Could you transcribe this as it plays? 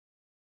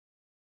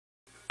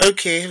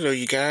Okay, hello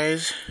you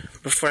guys.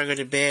 Before I go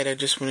to bed, I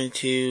just wanted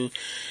to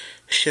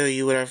show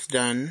you what I've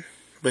done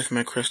with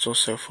my crystals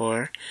so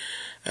far.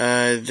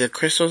 The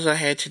crystals I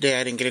had today,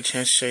 I didn't get a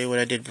chance to show you what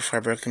I did before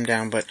I broke them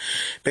down, but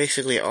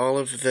basically all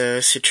of the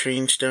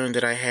citrine stone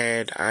that I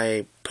had,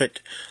 I put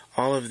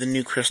all of the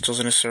new crystals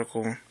in a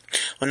circle.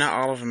 Well, not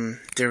all of them.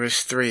 There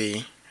was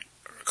a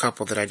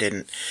couple that I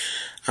didn't.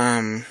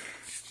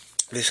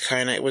 This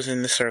kyanite was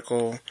in the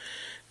circle.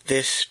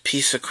 This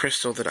piece of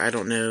crystal that I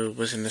don't know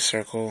was in the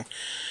circle.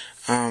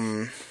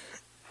 I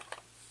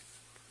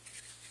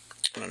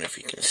don't know if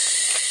you can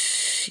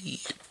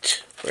see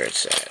it, where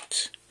it's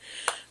at.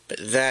 But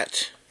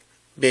that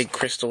big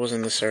crystal was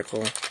in the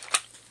circle.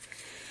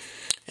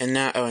 And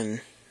now,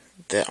 and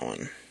that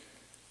one.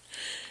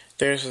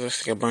 There's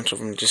like a bunch of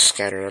them just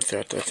scattered out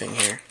throughout the thing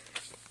here.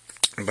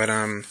 But,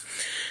 I'm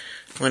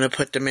going to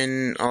put them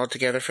in all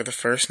together for the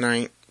first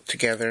night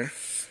together.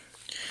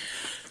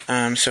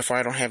 So far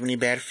I don't have any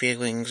bad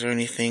feelings or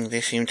anything.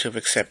 They seem to have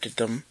accepted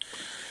them.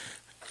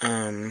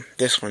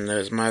 This one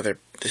though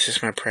this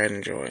is my pride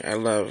and joy. I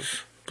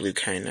love blue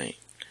kyanite.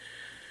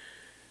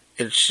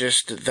 It's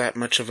just that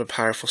much of a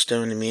powerful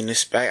stone to me. And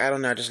I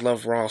don't know, I just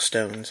love raw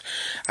stones.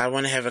 I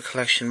want to have a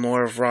collection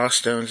more of raw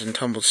stones and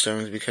tumbled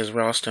stones because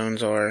raw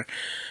stones are,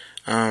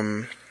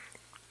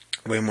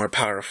 way more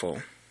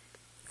powerful.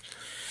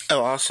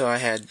 Oh, also I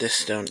had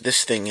this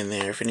thing in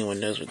there, if anyone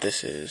knows what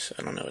this is.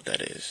 I don't know what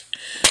that is.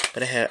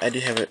 But I do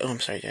have I'm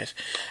sorry guys.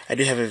 I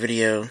do have a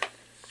video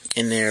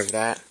in there of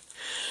that.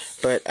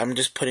 But I'm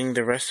just putting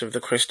the rest of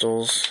the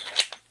crystals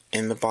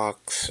in the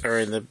box, or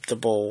in the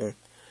bowl.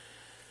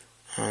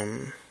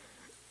 I'm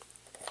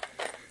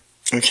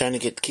trying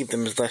to keep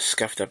them as less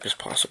scuffed up as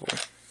possible.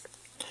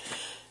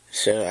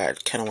 So I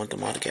kind of want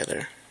them all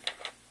together.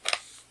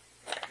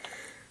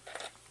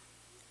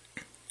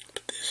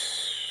 Put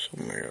this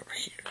somewhere over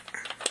here.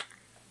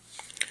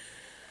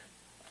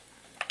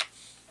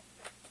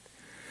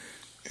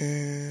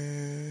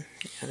 I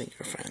think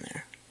you're fine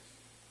there.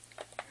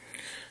 I'm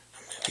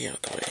going to be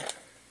out the way.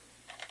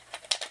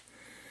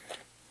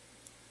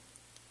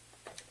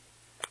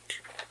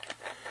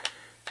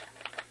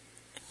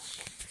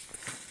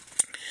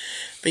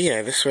 But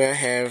yeah, this way I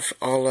have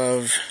all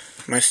of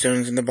my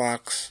stones in the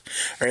box,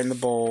 or in the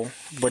bowl,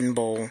 wooden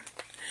bowl.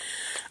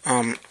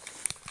 Got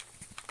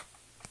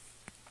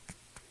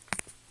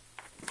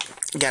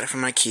it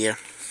from IKEA.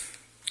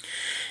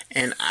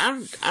 And I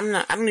don't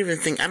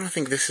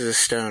think this is a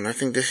stone. I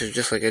think this is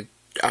just like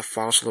a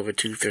fossil of a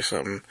tooth or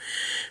something.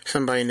 If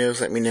somebody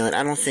knows, let me know. And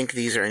I don't think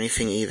these are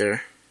anything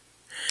either.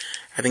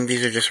 I think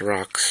these are just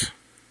rocks.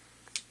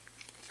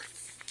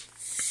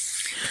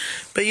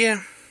 But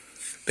yeah,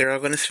 they're all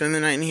going to spend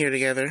the night in here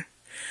together.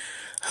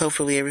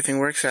 Hopefully everything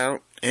works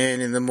out.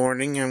 And in the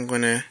morning, I'm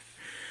going to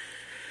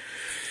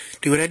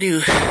do what I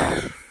do.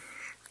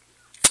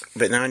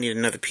 But now I need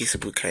another piece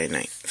of blue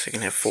kyanite, so I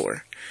can have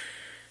 4.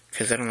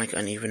 Because I don't like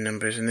uneven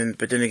numbers.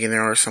 But then again,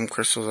 there are some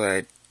crystals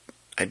that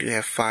I do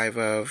have 5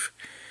 of.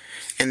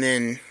 And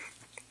then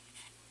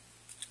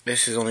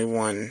this is only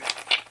one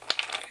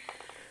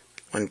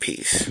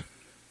piece.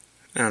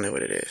 I don't know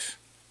what it is.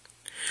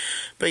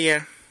 But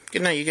yeah,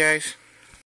 good night, you guys.